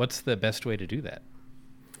of you, what's the best way to do that?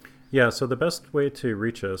 Yeah, so the best way to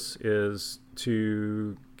reach us is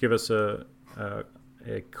to give us a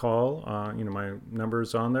call. My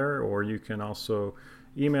number's on there, or you can also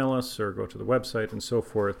email us or go to the website and so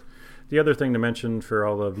forth. The other thing to mention for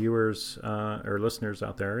all the viewers or listeners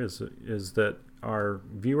out there is that our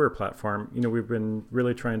viewer platform, we've been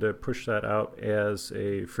really trying to push that out as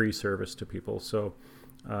a free service to people. So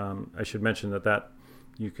I should mention that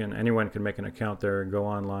anyone can make an account there and go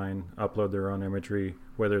online, upload their own imagery,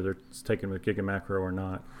 whether it's taken with Gigamacro or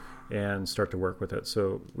not, and start to work with it.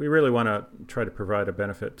 So we really want to try to provide a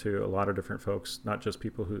benefit to a lot of different folks, not just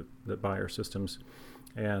people that buy our systems.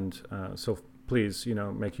 And so please,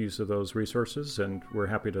 make use of those resources, and we're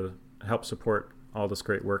happy to help support all this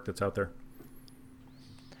great work that's out there.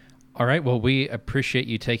 All right. Well, we appreciate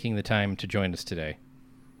you taking the time to join us today.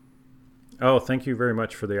 Oh, thank you very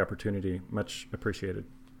much for the opportunity. Much appreciated.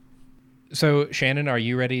 So, Shannon, are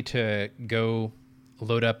you ready to go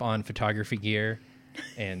load up on photography gear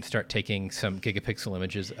and start taking some gigapixel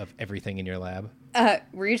images of everything in your lab?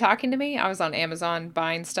 Were you talking to me? I was on Amazon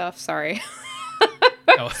buying stuff. Sorry.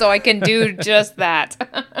 Oh. So I can do just that.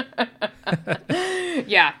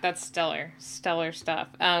 Yeah, that's stellar stuff.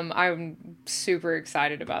 I'm super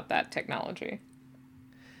excited about that technology.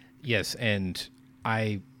 Yes, and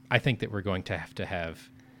I think that we're going to have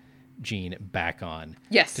Gene back on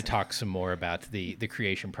Yes. to talk some more about the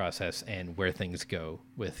creation process and where things go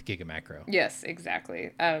with Gigamacro. Yes,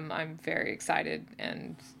 exactly. I'm very excited,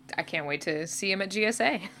 and I can't wait to see him at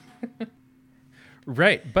GSA.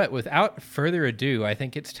 Right, but without further ado, I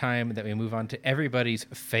think it's time that we move on to everybody's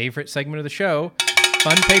favorite segment of the show,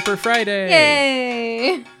 Fun Paper Friday.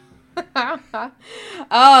 Yay!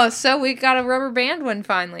 Oh, so we got a rubber band one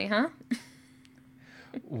finally, huh?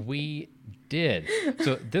 We did.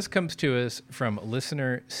 So this comes to us from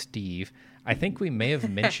listener Steve. I think we may have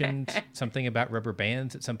mentioned something about rubber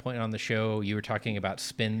bands at some point on the show. You were talking about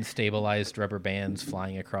spin stabilized rubber bands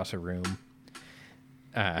flying across a room.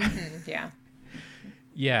 Yeah.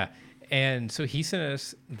 Yeah. And so he sent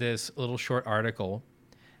us this little short article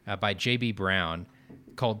by J.B. Brown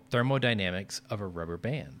called Thermodynamics of a Rubber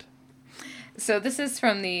Band. So this is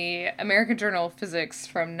from the American Journal of Physics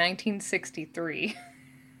from 1963.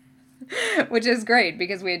 Which is great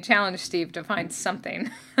because we had challenged Steve to find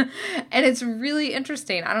something. And it's really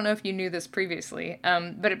interesting. I don't know if you knew this previously,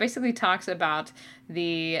 but it basically talks about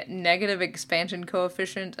the negative expansion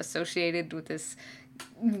coefficient associated with this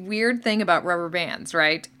weird thing about rubber bands,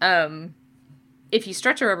 right? If you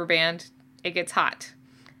stretch a rubber band, it gets hot.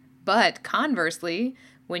 But conversely,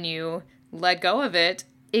 when you let go of it,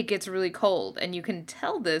 it gets really cold. And you can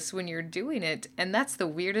tell this when you're doing it. And that's the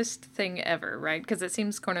weirdest thing ever, right? Because it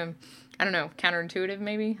seems kind of, I don't know, counterintuitive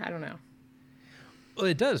maybe? I don't know. Well,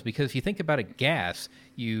 it does, because if you think about a gas,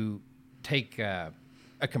 you take a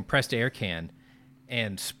compressed air can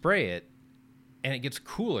and spray it, and it gets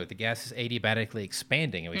cooler. The gas is adiabatically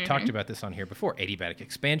expanding, and we've talked about this on here before. Adiabatic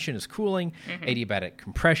expansion is cooling. Adiabatic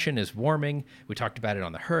compression is warming. We talked about it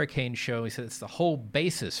on the hurricane show. We said it's the whole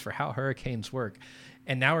basis for how hurricanes work.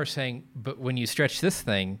 And now we're saying, but when you stretch this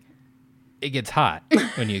thing, it gets hot.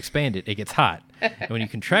 When you expand it, it gets hot. And when you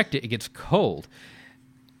contract it, it gets cold.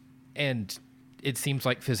 And it seems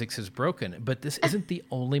like physics is broken. But this isn't the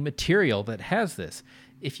only material that has this.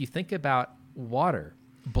 If you think about water,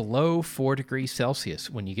 below 4 degrees Celsius,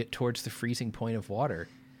 when you get towards the freezing point of water,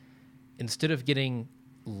 instead of getting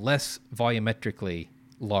less volumetrically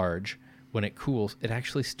large when it cools, it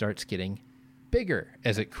actually starts getting bigger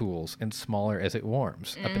as it cools and smaller as it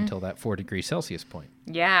warms up until that 4 degrees Celsius point.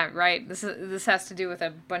 Yeah, right. This has to do with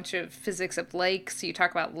a bunch of physics of lakes. You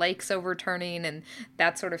talk about lakes overturning, and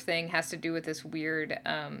that sort of thing has to do with this weird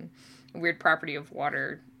property of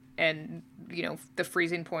water. And, you know, the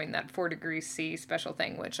freezing point, that 4 degrees C special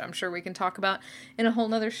thing, which I'm sure we can talk about in a whole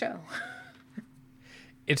nother show.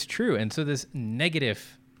 It's true. And so this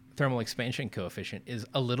negative thermal expansion coefficient is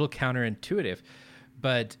a little counterintuitive.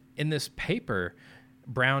 But in this paper,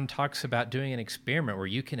 Brown talks about doing an experiment where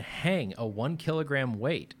you can hang a 1 kilogram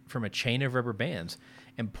weight from a chain of rubber bands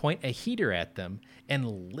and point a heater at them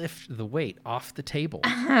and lift the weight off the table.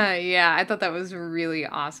 Yeah, I thought that was really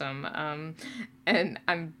awesome. And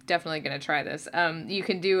I'm definitely going to try this. You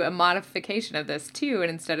can do a modification of this too. And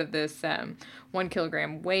instead of this 1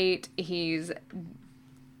 kilogram weight, he's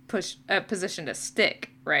positioned a stick,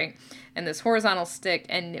 right? And this horizontal stick.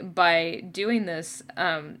 And by doing this,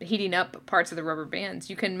 heating up parts of the rubber bands,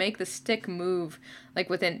 you can make the stick move like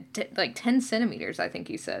within 10 centimeters, I think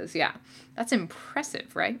he says. Yeah, that's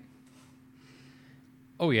impressive, right?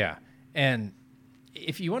 Oh, yeah. And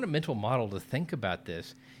if you want a mental model to think about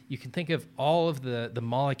this, you can think of all of the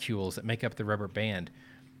molecules that make up the rubber band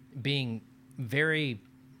being very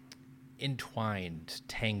entwined,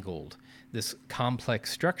 tangled, this complex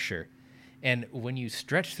structure. And when you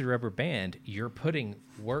stretch the rubber band, you're putting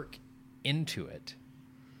work into it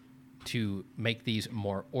to make these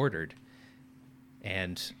more ordered.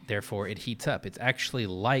 And therefore, it heats up. It's actually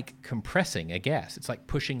like compressing a gas. It's like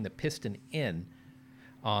pushing the piston in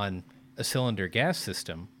on a cylinder gas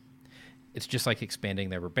system. It's just like expanding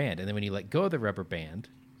the rubber band. And then when you let go of the rubber band,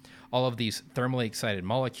 all of these thermally excited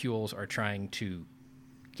molecules are trying to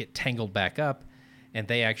get tangled back up, and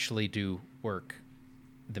they actually do work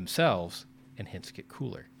themselves and hence get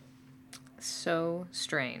cooler. So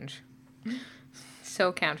strange.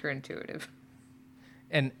 So counterintuitive.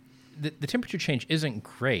 And the temperature change isn't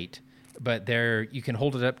great, but there you can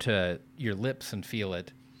hold it up to your lips and feel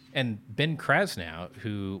it, And Ben Krasnow,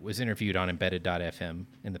 who was interviewed on Embedded.fm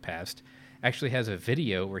in the past, actually has a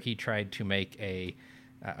video where he tried to make a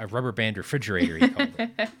rubber band refrigerator, he called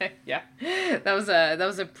it. Yeah, that was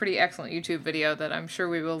a pretty excellent YouTube video that I'm sure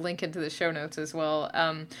we will link into the show notes as well.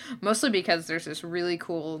 Mostly because there's this really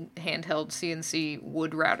cool handheld CNC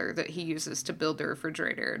wood router that he uses to build the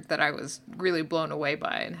refrigerator that I was really blown away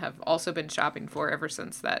by and have also been shopping for ever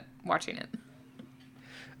since that, watching it.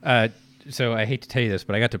 So I hate to tell you this,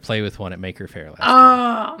 but I got to play with one at Maker Faire last year.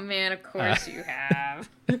 Oh, man, of course you have.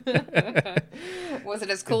 Was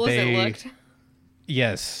it as cool as it looked?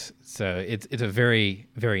 Yes. So it's a very,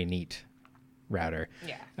 very neat router.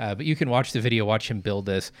 Yeah. But you can watch the video, watch him build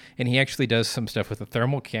this, and he actually does some stuff with a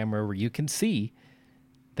thermal camera where you can see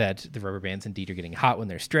that the rubber bands indeed are getting hot when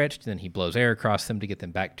they're stretched. Then he blows air across them to get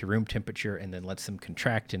them back to room temperature and then lets them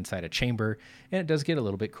contract inside a chamber. And it does get a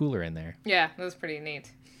little bit cooler in there. Yeah, that was pretty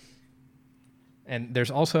neat. And there's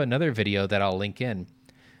also another video that I'll link in,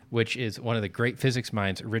 which is one of the great physics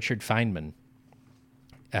minds, Richard Feynman,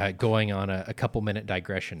 going on a couple-minute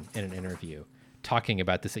digression in an interview, talking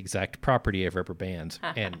about this exact property of rubber bands.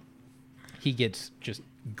 And he gets just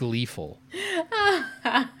gleeful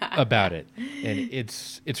about it. And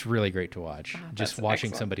it's really great to watch. Just watching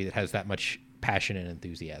excellent. Somebody that has that much passion and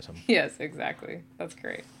enthusiasm. Yes, exactly. That's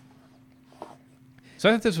great. So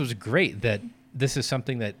I thought this was great that this is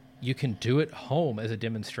something that you can do at home as a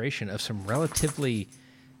demonstration of some relatively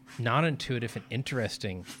non-intuitive and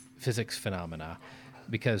interesting physics phenomena,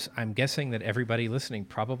 because I'm guessing that everybody listening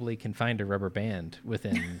probably can find a rubber band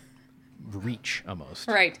within reach almost.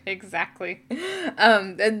 Right, exactly.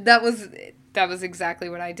 And that was exactly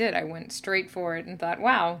what I did. I went straight for it and thought,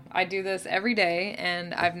 wow, I do this every day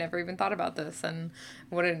and I've never even thought about this, and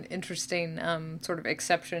what an interesting sort of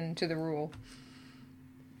exception to the rule.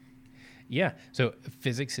 Yeah, so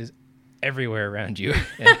physics is everywhere around you.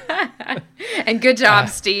 And good job,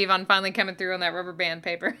 Steve, on finally coming through on that rubber band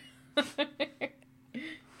paper.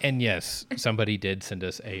 And yes, somebody did send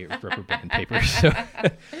us a rubber band paper. So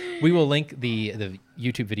we will link the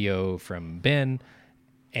YouTube video from Ben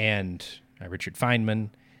and Richard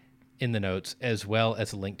Feynman in the notes, as well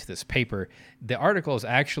as a link to this paper. The article is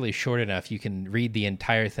actually short enough you can read the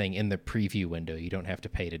entire thing in the preview window. You don't have to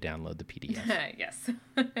pay to download the PDF. Yes.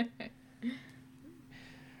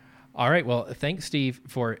 All right. Well, thanks, Steve,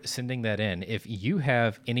 for sending that in. If you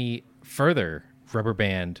have any further rubber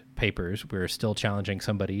band papers, we're still challenging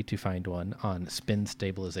somebody to find one on spin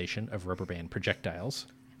stabilization of rubber band projectiles.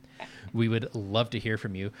 We would love to hear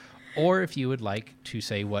from you. Or if you would like to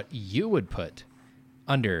say what you would put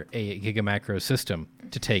under a Gigamacro system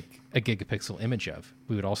to take a gigapixel image of,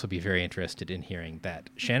 we would also be very interested in hearing that.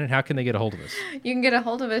 Shannon, how can they get a hold of us? You can get a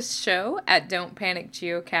hold of us show at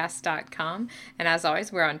don'tpanicgeocast.com. And as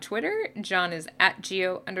always, we're on Twitter. John is at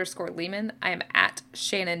geo_Lehman. I am at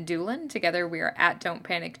Shannon Doolin. Together we are at Don't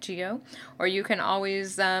Panic Geo. Or you can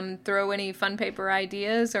always throw any fun paper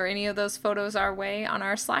ideas or any of those photos our way on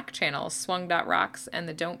our Slack channel, swung.rocks, and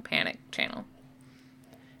the Don't Panic channel.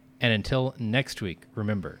 And until next week,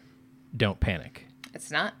 remember, don't panic.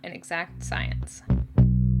 It's not an exact science.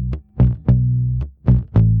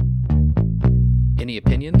 Any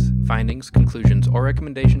opinions, findings, conclusions, or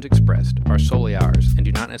recommendations expressed are solely ours and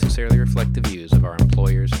do not necessarily reflect the views of our